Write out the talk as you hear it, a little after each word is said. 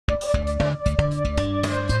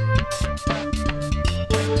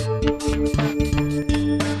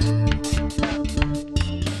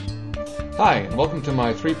Hi, and welcome to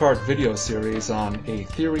my three-part video series on a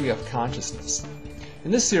theory of consciousness.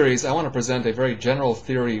 In this series, I want to present a very general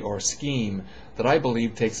theory or scheme that I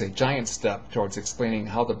believe takes a giant step towards explaining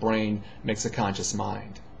how the brain makes a conscious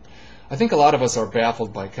mind. I think a lot of us are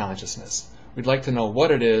baffled by consciousness. We'd like to know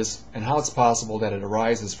what it is and how it's possible that it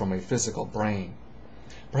arises from a physical brain.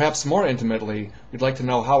 Perhaps more intimately, we'd like to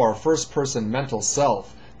know how our first-person mental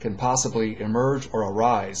self can possibly emerge or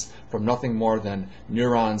arise from nothing more than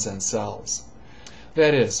neurons and cells.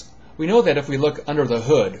 That is, we know that if we look under the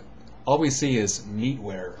hood, all we see is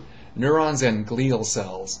meatware, neurons and glial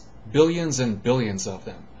cells, billions and billions of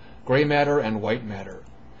them, gray matter and white matter.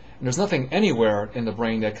 And there's nothing anywhere in the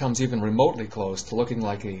brain that comes even remotely close to looking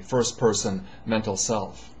like a first-person mental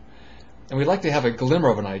self. And we'd like to have a glimmer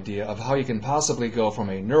of an idea of how you can possibly go from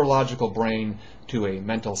a neurological brain to a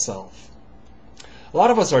mental self. A lot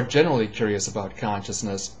of us are generally curious about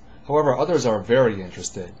consciousness. However, others are very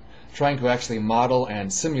interested, trying to actually model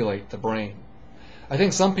and simulate the brain. I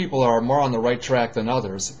think some people are more on the right track than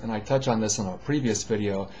others, and I touch on this in a previous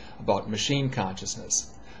video about machine consciousness.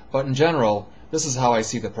 But in general, this is how I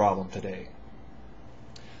see the problem today.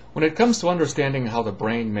 When it comes to understanding how the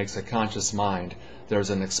brain makes a conscious mind,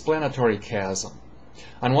 there's an explanatory chasm.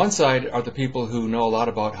 On one side are the people who know a lot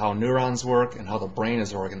about how neurons work and how the brain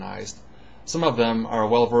is organized. Some of them are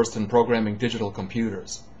well versed in programming digital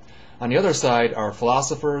computers. On the other side are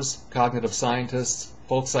philosophers, cognitive scientists,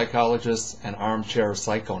 folk psychologists, and armchair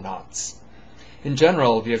psychonauts. In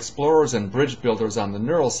general, the explorers and bridge builders on the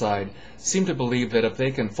neural side seem to believe that if they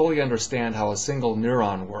can fully understand how a single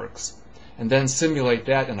neuron works, and then simulate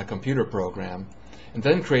that in a computer program, and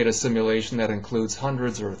then create a simulation that includes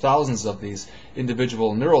hundreds or thousands of these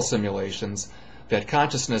individual neural simulations, that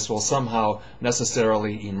consciousness will somehow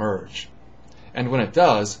necessarily emerge. And when it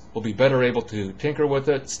does, we'll be better able to tinker with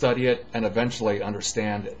it, study it, and eventually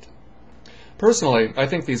understand it. Personally, I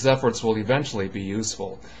think these efforts will eventually be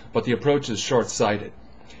useful, but the approach is short-sighted.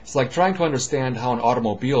 It's like trying to understand how an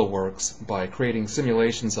automobile works by creating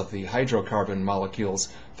simulations of the hydrocarbon molecules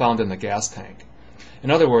found in the gas tank. In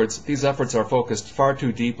other words, these efforts are focused far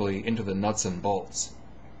too deeply into the nuts and bolts.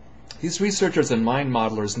 These researchers and mind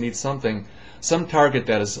modelers need some target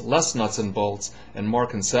that is less nuts and bolts and more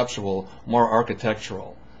conceptual, more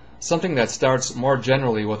architectural. Something that starts more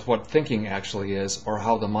generally with what thinking actually is, or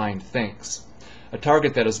how the mind thinks. A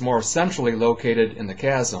target that is more centrally located in the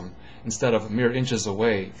chasm instead of mere inches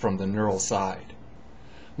away from the neural side.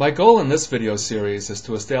 My goal in this video series is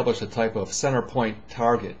to establish a type of center point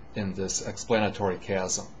target in this explanatory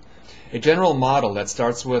chasm. A general model that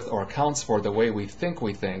starts with or accounts for the way we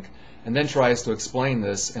think, and then tries to explain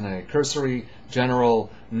this in a cursory, general,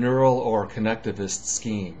 neural, or connectivist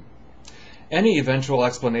scheme. Any eventual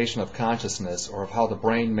explanation of consciousness, or of how the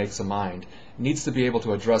brain makes a mind, needs to be able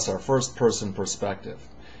to address our first-person perspective.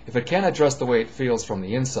 If it can't address the way it feels from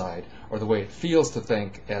the inside, or the way it feels to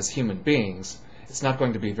think as human beings, it's not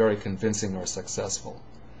going to be very convincing or successful.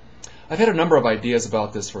 I've had a number of ideas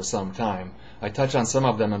about this for some time. I touch on some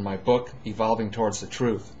of them in my book, Evolving Towards the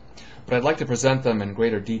Truth, but I'd like to present them in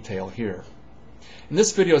greater detail here. In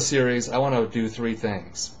this video series, I want to do three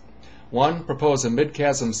things. 1. Propose a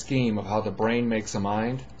mid-chasm scheme of how the brain makes a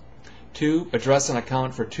mind. 2. Address and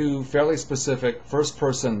account for two fairly specific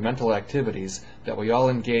first-person mental activities that we all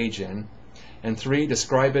engage in. And 3.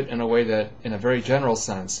 Describe it in a way that, in a very general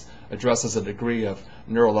sense, addresses a degree of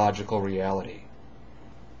neurological reality.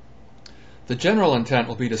 The general intent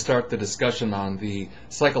will be to start the discussion on the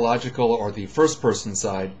psychological or the first-person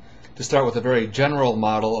side, to start with a very general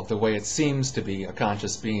model of the way it seems to be a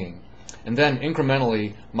conscious being, and then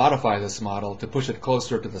incrementally modify this model to push it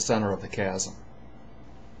closer to the center of the chasm.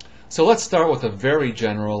 So let's start with a very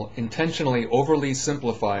general, intentionally overly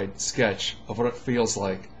simplified sketch of what it feels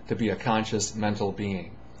like to be a conscious mental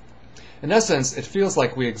being. In essence, it feels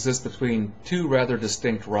like we exist between two rather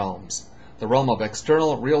distinct realms, the realm of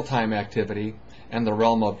external real-time activity and the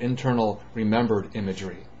realm of internal remembered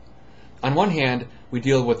imagery. On one hand, we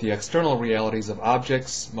deal with the external realities of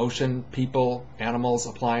objects, motion, people, animals,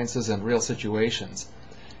 appliances, and real situations.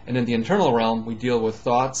 And in the internal realm, we deal with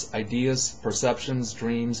thoughts, ideas, perceptions,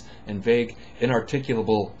 dreams, and vague,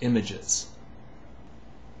 inarticulable images.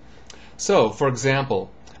 So, for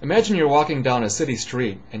example, imagine you're walking down a city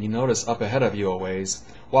street and you notice up ahead of you a ways,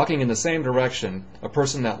 walking in the same direction, a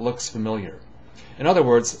person that looks familiar. In other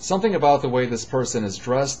words, something about the way this person is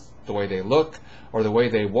dressed, the way they look, or the way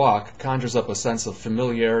they walk conjures up a sense of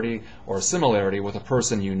familiarity or similarity with a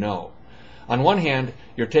person you know. On one hand,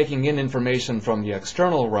 you're taking in information from the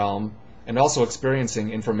external realm and also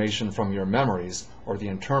experiencing information from your memories, or the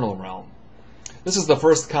internal realm. This is the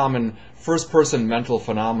first common first-person mental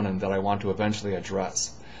phenomenon that I want to eventually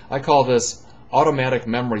address. I call this automatic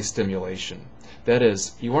memory stimulation. That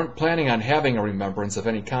is, you weren't planning on having a remembrance of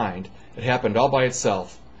any kind. It happened all by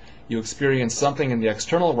itself. You experienced something in the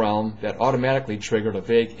external realm that automatically triggered a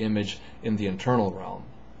vague image in the internal realm.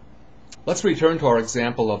 Let's return to our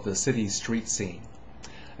example of the city street scene.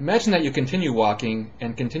 Imagine that you continue walking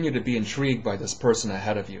and continue to be intrigued by this person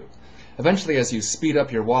ahead of you. Eventually, as you speed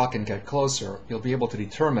up your walk and get closer, you'll be able to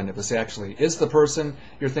determine if this actually is the person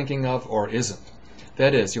you're thinking of or isn't.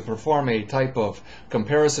 That is, you'll perform a type of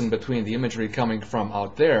comparison between the imagery coming from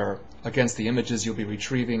out there against the images you'll be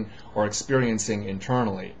retrieving or experiencing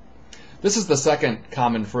internally. This is the second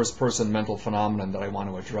common first-person mental phenomenon that I want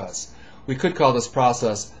to address. We could call this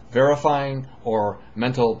process verifying or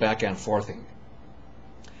mental back-and-forthing.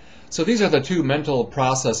 So these are the two mental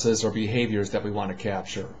processes or behaviors that we want to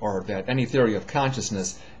capture, or that any theory of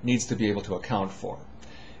consciousness needs to be able to account for.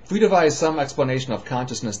 If we devise some explanation of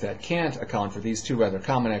consciousness that can't account for these two rather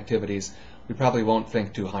common activities, we probably won't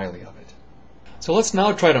think too highly of it. So let's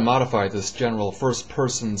now try to modify this general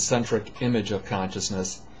first-person centric image of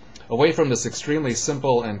consciousness away from this extremely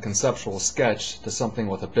simple and conceptual sketch to something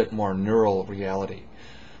with a bit more neural reality.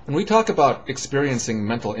 When we talk about experiencing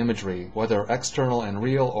mental imagery, whether external and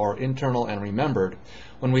real or internal and remembered,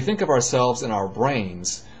 when we think of ourselves in our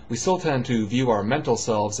brains, we still tend to view our mental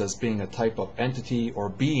selves as being a type of entity or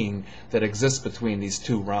being that exists between these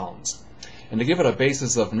two realms. And to give it a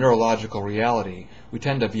basis of neurological reality, we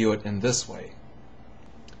tend to view it in this way.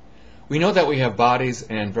 We know that we have bodies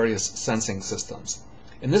and various sensing systems.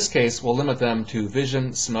 In this case, we'll limit them to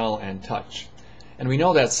vision, smell, and touch. And we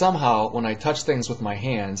know that somehow, when I touch things with my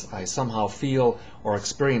hands, I somehow feel or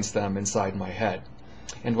experience them inside my head.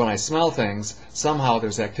 And when I smell things, somehow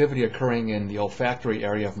there's activity occurring in the olfactory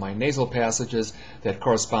area of my nasal passages that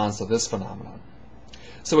corresponds to this phenomenon.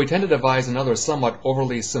 So we tend to devise another somewhat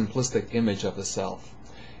overly simplistic image of the self.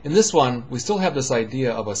 In this one, we still have this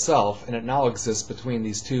idea of a self, and it now exists between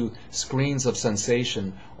these two screens of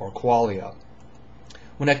sensation or qualia.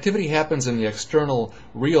 When activity happens in the external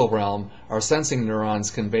real realm, our sensing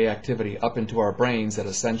neurons convey activity up into our brains that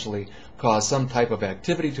essentially cause some type of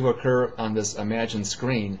activity to occur on this imagined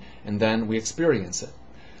screen, and then we experience it.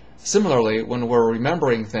 Similarly, when we're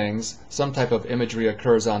remembering things, some type of imagery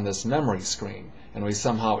occurs on this memory screen, and we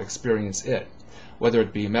somehow experience it, whether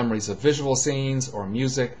it be memories of visual scenes or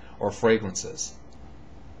music or fragrances.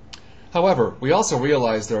 However, we also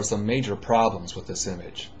realize there are some major problems with this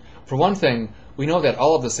image. For one thing, we know that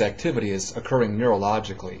all of this activity is occurring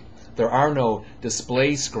neurologically. There are no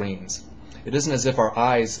display screens. It isn't as if our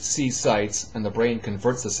eyes see sights and the brain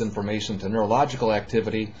converts this information to neurological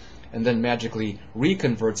activity and then magically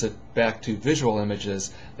reconverts it back to visual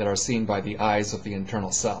images that are seen by the eyes of the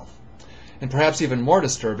internal self. And perhaps even more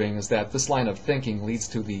disturbing is that this line of thinking leads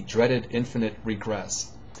to the dreaded infinite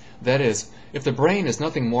regress. That is, if the brain is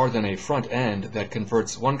nothing more than a front end that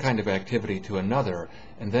converts one kind of activity to another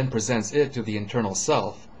and then presents it to the internal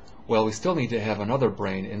self, well, we still need to have another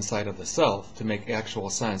brain inside of the self to make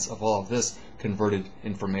actual sense of all of this converted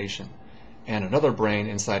information, and another brain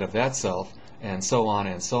inside of that self, and so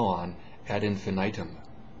on ad infinitum.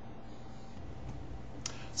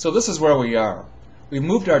 So this is where we are. We've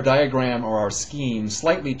moved our diagram or our scheme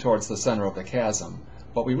slightly towards the center of the chasm,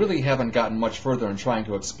 but we really haven't gotten much further in trying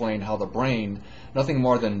to explain how the brain, nothing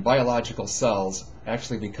more than biological cells,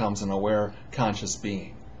 actually becomes an aware, conscious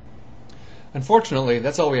being. Unfortunately,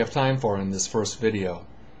 that's all we have time for in this first video.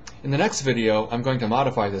 In the next video, I'm going to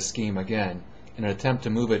modify this scheme again in an attempt to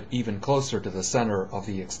move it even closer to the center of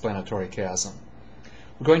the explanatory chasm.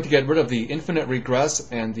 We're going to get rid of the infinite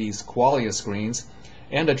regress and these qualia screens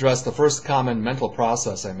and address the first common mental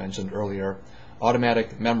process I mentioned earlier,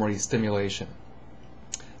 automatic memory stimulation.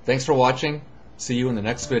 Thanks for watching. See you in the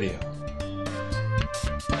next video.